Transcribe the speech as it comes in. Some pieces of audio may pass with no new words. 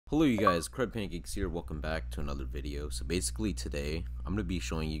Hello you guys, CrudPancakes here, welcome back to another video. So basically today, I'm going to be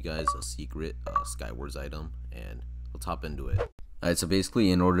showing you guys a secret Skywars item, and let's hop into it. Alright, so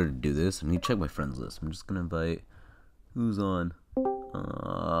basically in order to do this, I need to check my friends list. I'm just going to invite, who's on?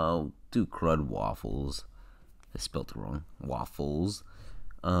 Do Crud Waffles. I spelled it wrong. Waffles.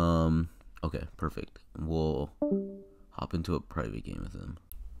 Okay, perfect. We'll hop into a private game with him.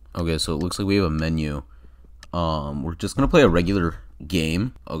 Okay, so it looks like we have a menu. We're just gonna play a regular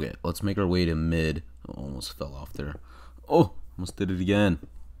game. Okay, let's make our way to mid. Oh, almost fell off there. Oh, almost did it again.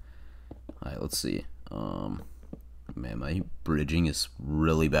 Alright, let's see. Man, my bridging is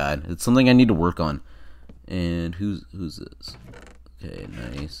really bad. It's something I need to work on. And who's this? Okay,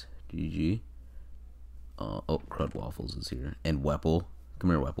 nice. GG. Oh, Crud Waffles is here. And Weppel. Come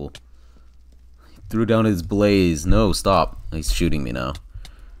here, Weppel. He threw down his blaze. No, stop. He's shooting me now.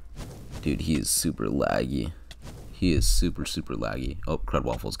 Dude, he is super laggy. He is super laggy. Oh, Crud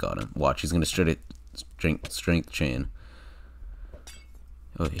Waffles got him. Watch, he's gonna strength chain.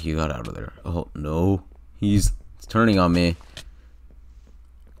 Oh, he got out of there. Oh no, he's turning on me.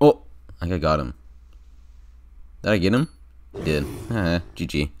 Oh, I think I got him. Did I get him? I did.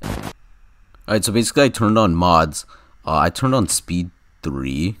 GG. Alright, so basically I turned on mods. I turned on speed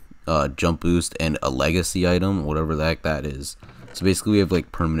 3, jump boost, and a legacy item, whatever the heck that is. So basically we have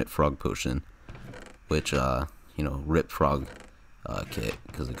like permanent frog potion, which you know, rip frog kit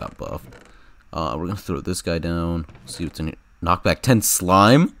because it got buffed. We're gonna throw this guy down. See what's in here. Knockback 10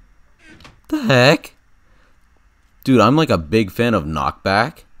 slime. The heck, dude! I'm like a big fan of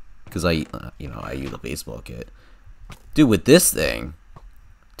knockback because I use a baseball kit. Dude, with this thing,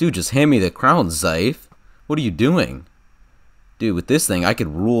 dude, just hand me the crown, Zyph. What are you doing, dude? With this thing, I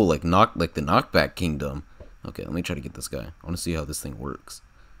could rule like the knockback kingdom. Okay, let me try to get this guy. I want to see how this thing works.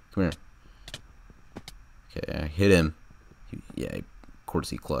 Come here. Okay, I hit him. Yeah, of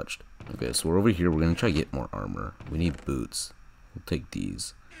course he clutched. Okay, so we're over here. We're going to try to get more armor. We need boots. We'll take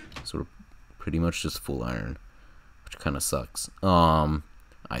these. So we're pretty much just full iron, which kind of sucks.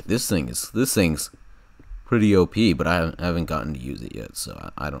 This thing's pretty OP, but I haven't gotten to use it yet,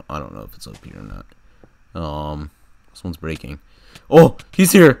 so I don't know if it's OP or not. This one's breaking. Oh,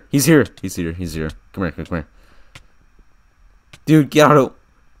 he's here. He's here. Come here. Dude, get out.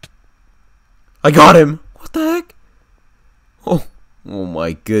 I got him. What the heck? Oh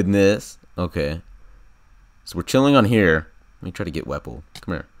my goodness. Okay. So we're chilling on here. Let me try to get Weppel.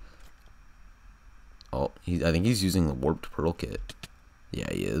 Come here. Oh, I think he's using the warped pearl kit. Yeah,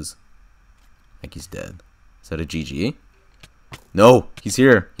 he is. I think he's dead. Is that a GG? No, he's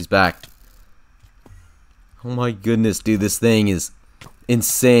here. He's back. Oh my goodness, dude, this thing is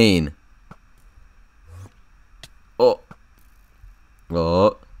insane. Oh,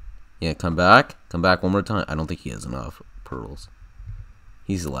 yeah, come back one more time. I don't think he has enough pearls.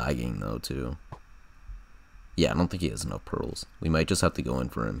 He's lagging though too. Yeah, I don't think he has enough pearls. We might just have to go in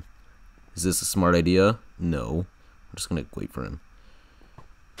for him. Is this a smart idea? No. I'm just gonna wait for him.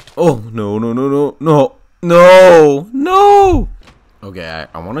 Oh no. Okay,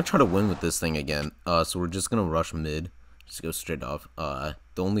 I want to try to win with this thing again. So we're just gonna rush mid. Just go straight off. The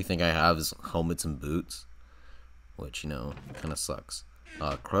only thing I have is helmets and boots, which, you know, kind of sucks.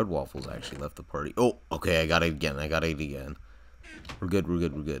 Crud Waffles actually left the party. Oh, okay, I got it again. We're good.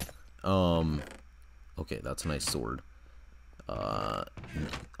 Okay, that's a nice sword.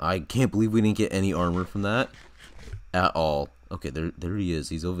 I can't believe we didn't get any armor from that at all. Okay, there he is.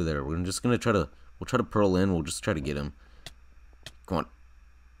 He's over there. We'll try to pearl in. We'll just try to get him. Come on.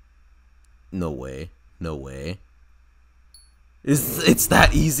 No way. It's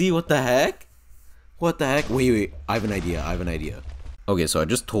that easy? What the heck? Wait. I have an idea. Okay, so I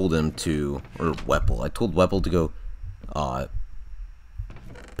just told him to, or Weppel. I told Weppel to go,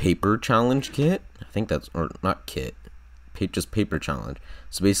 paper challenge kit. I think that's, or not kit. Just paper challenge.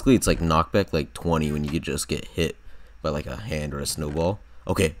 So basically, it's like knockback like 20 when you could just get hit by like a hand or a snowball.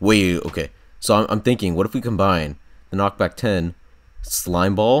 Okay, wait. Okay, so I'm thinking, what if we combine the knockback 10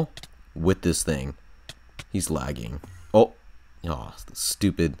 slime ball with this thing? He's lagging. Oh, the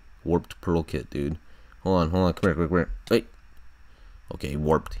stupid warped pearl kit, dude. Hold on. Come here. Wait. Okay, he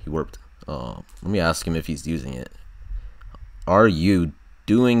warped. Let me ask him if he's using it. Are you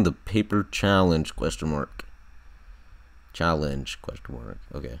doing the paper challenge? ? Challenge ?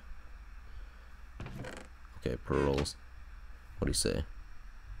 Okay. Okay, pearls. What do you say?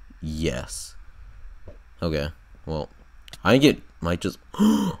 Yes. Okay. Well, might just.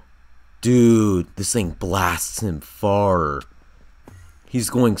 Dude, this thing blasts him far. He's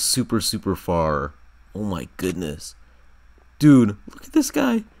going super far. Oh my goodness. Dude, look at this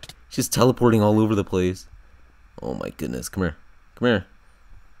guy. He's just teleporting all over the place. Oh my goodness. Come here.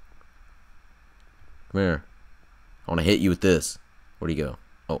 Come here. I want to hit you with this. Where'd he go?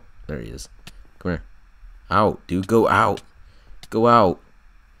 Oh, there he is. Come here. Out, dude. Go out. Go out.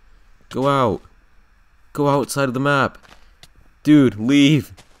 Go out. Go outside of the map. Dude,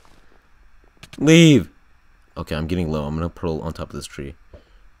 leave. Leave. Okay, I'm getting low. I'm gonna pearl on top of this tree.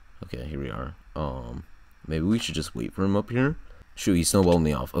 Okay, here we are. Maybe we should just wait for him up here. Shoot, he snowballed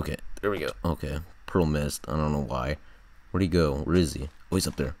me off. Okay, there we go. Okay, pearl missed. I don't know why. Where'd he go? Where is he? Oh, he's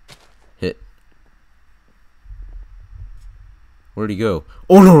up there. Hit. Where'd he go?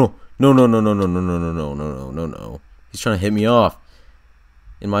 Oh no no no no no no no no no no no no no no. He's trying to hit me off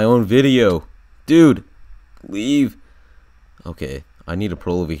in my own video, dude. Leave. Okay, I need a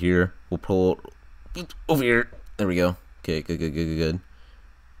pearl over here. We'll pearl over here. There we go. Okay, good, good, good, good, good.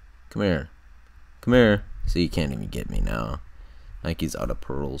 Come here. Come here. See, you can't even get me now. I think he's out of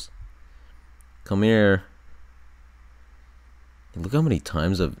pearls. Come here. Look how many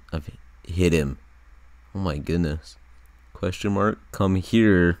times I've hit him. Oh my goodness. Question mark. Come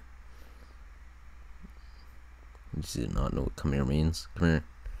here. You did not know what come here means. Come here.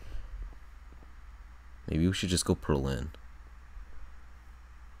 Maybe we should just go pearl in.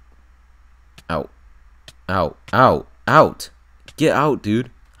 Out. Out. Out. Out. Get out,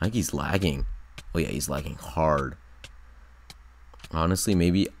 dude. I think he's lagging. Oh yeah, he's lagging hard. Honestly,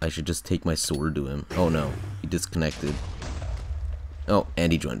 maybe I should just take my sword to him. Oh no, he disconnected. Oh,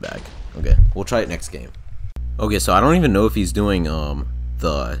 and he joined back. Okay, we'll try it next game. Okay, so I don't even know if he's doing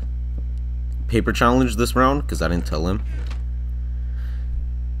the paper challenge this round because I didn't tell him.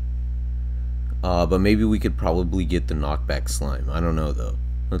 But maybe we could probably get the knockback slime. I don't know though.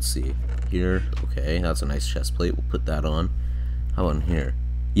 Let's see. Here, okay, that's a nice chest plate. We'll put that on. How about in here?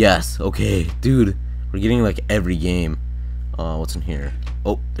 Yes, okay, dude. We're getting like every game. What's in here?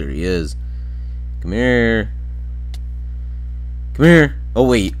 Oh, there he is. Come here. Come here. Oh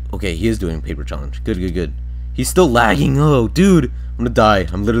wait, okay, he is doing paper challenge. Good, good, good. He's still lagging. Oh, dude, I'm gonna die.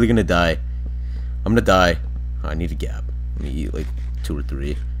 I'm literally gonna die. I'm gonna die. I need a gap. Let me eat like 2 or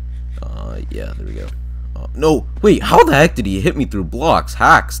 3. Yeah, there we go. No, wait, how the heck did he hit me through blocks?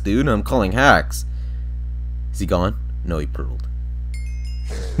 Hacks, dude. I'm calling hacks. Is he gone? No, he pearled.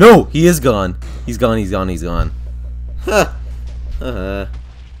 No, he is gone. He's gone, he's gone, he's gone. Huh.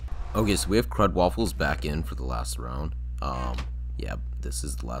 Okay, so we have Crud Waffles back in for the last round. Yeah, this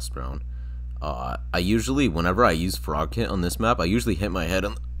is the last round. I usually, whenever I use Frog Hit on this map, I usually hit my head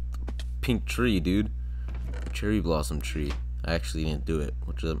on the pink tree, dude. The cherry blossom tree. I actually didn't do it,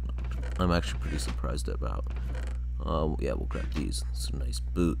 which I'm actually pretty surprised about. Yeah, we'll grab these. Some nice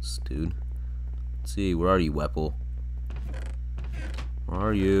boots, dude. Let's see, where are you, Weppel? Where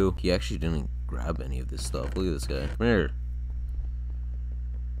are you? He actually didn't grab any of this stuff. Look at this guy. Come here.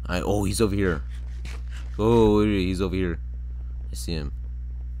 Oh, he's over here. Oh, he's over here. I see him.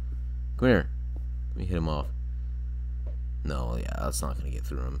 Come here. Let me hit him off. No, yeah, that's not gonna get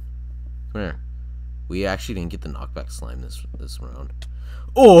through him. Come here. We actually didn't get the knockback slime this round.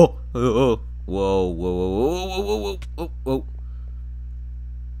 Oh! Whoa! Whoa! Whoa! Whoa! Whoa! Whoa! Whoa! Whoa!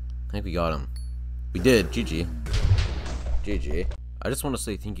 I think we got him. We did. GG. GG. I just want to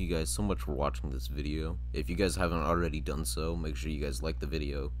say thank you guys so much for watching this video. If you guys haven't already done so, make sure you guys like the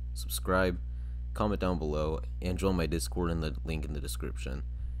video, subscribe, comment down below, and join my Discord in the link in the description.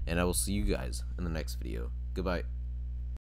 And I will see you guys in the next video. Goodbye.